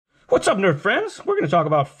What's up, nerd friends? We're going to talk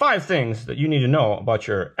about 5 things that you need to know about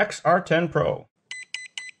your XR10 Pro.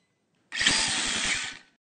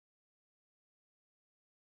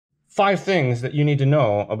 Five things that you need to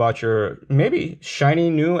know about your maybe shiny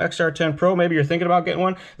new XR10 Pro. Maybe you're thinking about getting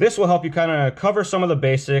one. This will help you kind of cover some of the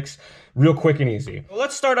basics real quick and easy. Well,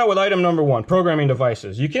 let's start out with item number 1, programming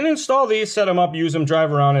devices. You can install these, set them up, use them,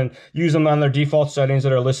 drive around, and use them on their default settings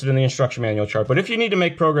that are listed in the instruction manual chart. But if you need to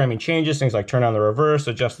make programming changes, things like turn on the reverse,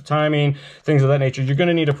 adjust the timing, things of that nature, you're going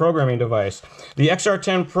to need a programming device. The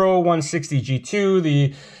XR10 Pro 160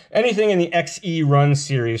 G2, anything in the Xerun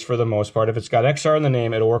series for the most part. If it's got XR in the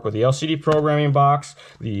name, it'll work with the LCD programming box,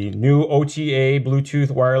 the new OTA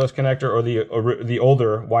Bluetooth wireless connector, or the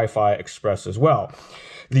older Wi-Fi Express as well.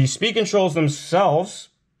 The speed controls themselves,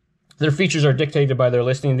 their features are dictated by their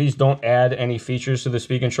listing. These don't add any features to the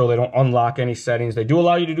speed control. They don't unlock any settings. They do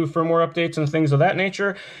allow you to do firmware updates and things of that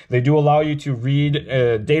nature. They do allow you to read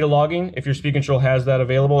data logging if your speed control has that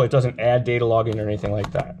available. It doesn't add data logging or anything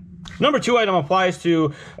like that. Number 2 item applies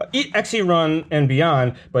to Xerun and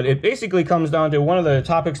beyond, but it basically comes down to one of the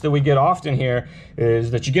topics that we get often here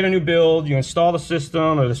is that you get a new build, you install the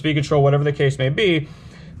system or the speed control, whatever the case may be,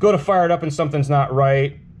 go to fire it up and something's not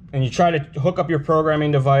right, and you try to hook up your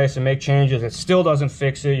programming device and make changes, it still doesn't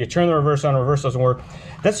fix it. You turn the reverse on, reverse doesn't work.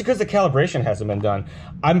 That's because the calibration hasn't been done.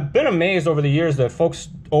 I've been amazed over the years that folks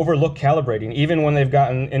overlook calibrating, even when they've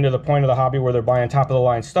gotten into the point of the hobby where they're buying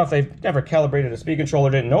top-of-the-line stuff. They've never calibrated a speed controller,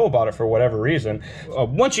 didn't know about it for whatever reason.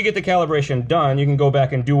 Once you get the calibration done, you can go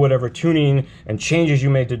back and do whatever tuning and changes you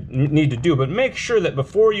need to do. But make sure that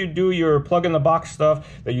before you do your plug-in-the-box stuff,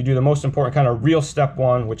 that you do the most important kind of real step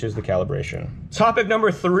 1, which is the calibration. Topic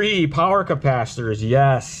number 3, power capacitors.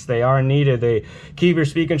 Yes, they are needed. They keep your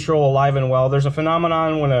speed control alive and well. There's a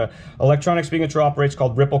phenomenon when an electronic speed control operates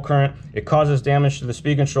called ripple current. It causes damage to the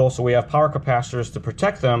speed control, so we have power capacitors to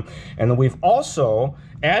protect them. And then we've also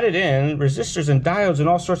added in resistors and diodes and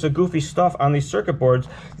all sorts of goofy stuff on these circuit boards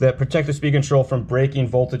that protect the speed control from breaking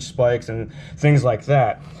voltage spikes and things like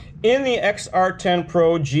that. In the XR10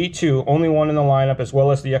 Pro G2, only one in the lineup, as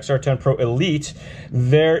well as the XR10 Pro Elite,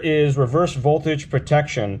 there is reverse voltage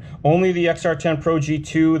protection. Only the XR10 Pro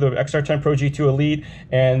G2, the XR10 Pro G2 Elite,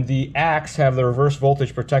 and the Axe have the reverse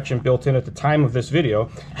voltage protection built in at the time of this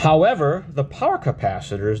video. However, the power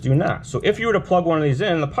capacitors do not. So if you were to plug one of these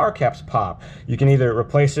in, the power caps pop. You can either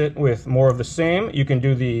replace it with more of the same, you can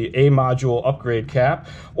do the A module upgrade cap,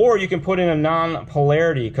 or you can put in a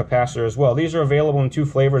non-polarity capacitor as well. These are available in 2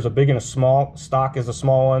 flavors, a big and a small. Stock is the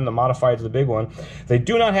small one, the modified is the big one. They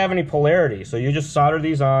do not have any polarity, so you just solder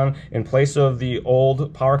these on in place of the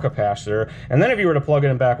old power capacitor, and then if you were to plug it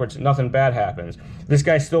in backwards, nothing bad happens. This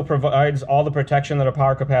guy still provides all the protection that a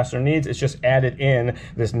power capacitor needs. It's just added in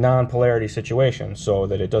this non-polarity situation so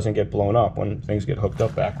that it doesn't get blown up when things get hooked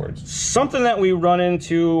up backwards. Something that we run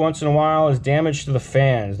into once in a while is damage to the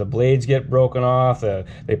fans. The blades get broken off,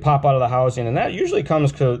 they pop out of the housing, and that usually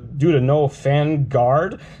comes due to no fan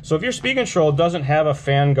guard. So if your speed control doesn't have a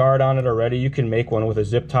fan guard on it already, you can make one with a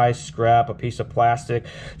zip tie scrap, a piece of plastic.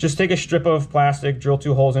 Just take a strip of plastic, drill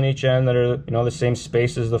 2 holes in each end that are the same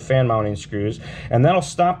space as the fan mounting screws, and that'll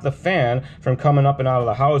stop the fan from coming up and out of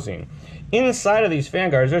the housing. Inside of these fan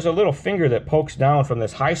guards, there's a little finger that pokes down from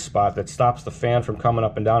this high spot that stops the fan from coming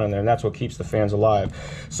up and down in there, and that's what keeps the fans alive.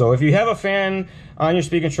 So if you have a fan on your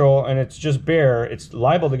speed control and it's just bare, it's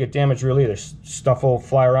liable to get damaged real either. Stuff will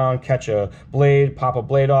fly around, catch a blade, pop a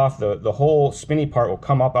blade off, the whole spinny part will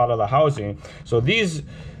come up out of the housing. So these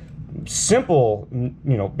simple,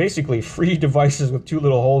 basically free devices with 2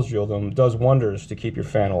 little holes drilled them does wonders to keep your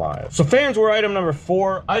fan alive. So fans were item number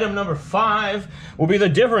 4. Item number 5 will be the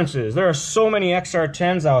differences. There are so many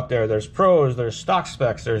XR10s out there. There's pros, there's stock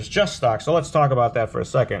specs, there's just stock. So let's talk about that for a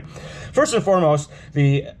second. First and foremost,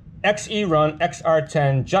 the Xerun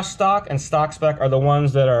XR10 just stock and stock spec are the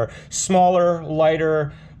ones that are smaller,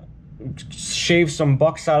 lighter, shave some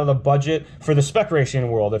bucks out of the budget for the spec racing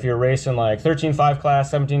world. If you're racing like 13.5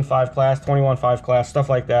 class, 17.5 class, 21.5 class, stuff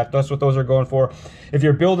like that, that's what those are going for. If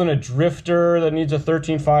you're building a drifter that needs a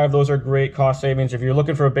 13.5, those are great cost savings. If you're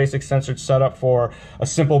looking for a basic censored setup for a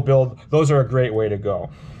simple build, those are a great way to go.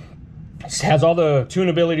 It has all the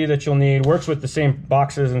tunability that you'll need, works with the same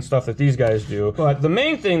boxes and stuff that these guys do. But the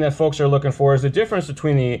main thing that folks are looking for is the difference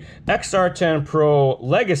between the XR10 Pro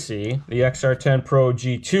Legacy, the XR10 Pro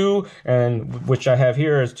G2, and which I have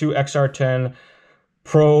here is 2 XR10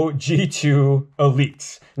 Pro G2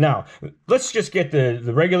 Elites. Now, let's just get the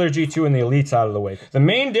regular G2 and the Elites out of the way. The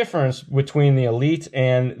main difference between the Elite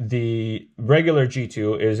and the regular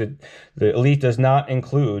G2 is the Elite does not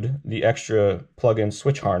include the extra plug-in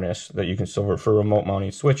switch harness that you can silver for remote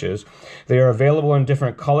mounting switches. They are available in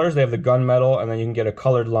different colors. They have the gunmetal, and then you can get a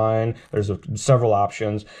colored line. There's several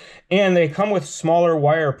options. And they come with smaller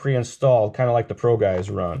wire pre-installed, kind of like the Pro guys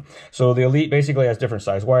run. So the Elite basically has different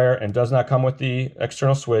size wire and does not come with the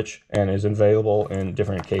external switch and is available in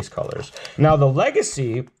different case colors. Now the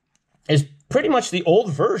Legacy is pretty much the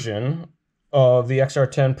old version of the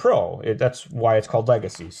XR10 Pro. That's why it's called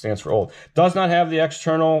Legacy, stands for old. Does not have the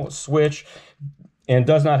external switch and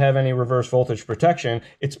does not have any reverse voltage protection.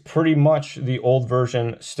 It's pretty much the old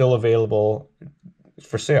version still available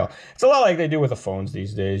for sale. It's a lot like they do with the phones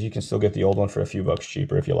these days. You can still get the old one for a few bucks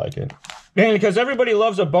cheaper if you like it. And because everybody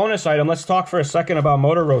loves a bonus item, let's talk for a second about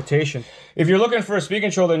motor rotation. If you're looking for a speed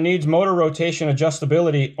control that needs motor rotation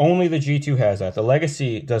adjustability, only the G2 has that. The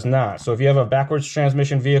Legacy does not. So if you have a backwards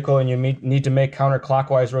transmission vehicle and you need to make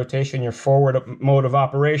counterclockwise rotation, your forward mode of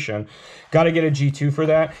operation, got to get a G2 for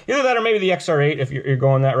that. Either that or maybe the XR8 if you're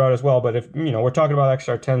going that route as well. But if we're talking about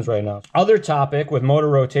XR10s right now. Other topic with motor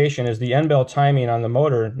rotation is the end bell timing on the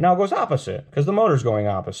motor now goes opposite because the motor's going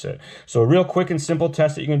opposite. So a real quick and simple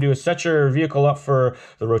test that you can do is set your vehicle up for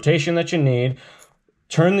the rotation that you need,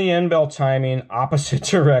 turn the end bell timing opposite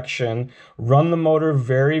direction, run the motor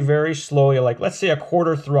very, very slowly, like let's say a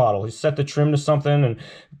quarter throttle. You set the trim to something and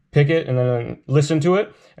pick it and then listen to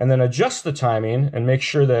it and then adjust the timing and make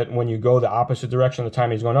sure that when you go the opposite direction, the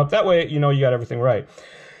timing is going up. That way, you got everything right.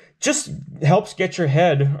 Just helps get your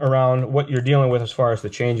head around what you're dealing with as far as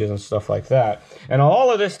the changes and stuff like that. And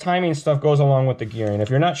all of this timing stuff goes along with the gearing.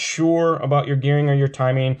 If you're not sure about your gearing or your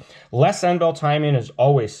timing, less end bell timing is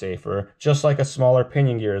always safer, just like a smaller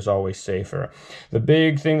pinion gear is always safer. The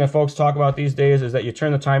big thing that folks talk about these days is that you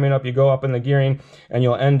turn the timing up, you go up in the gearing, and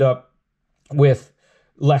you'll end up with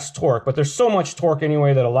less torque, but there's so much torque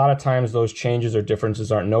anyway that a lot of times those changes or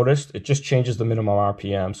differences aren't noticed. It just changes the minimum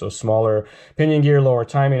RPM. So smaller pinion gear, lower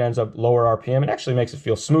timing ends up lower RPM. It actually makes it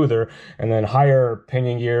feel smoother, and then higher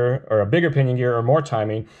pinion gear or a bigger pinion gear or more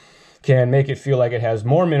timing can make it feel like it has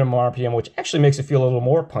more minimum RPM, which actually makes it feel a little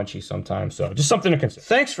more punchy sometimes. So just something to consider.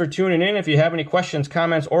 Thanks for tuning in. If you have any questions,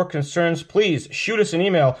 comments, or concerns, please shoot us an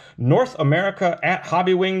email,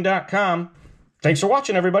 northamerica@hobbywing.com. Thanks for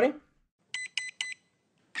watching, everybody.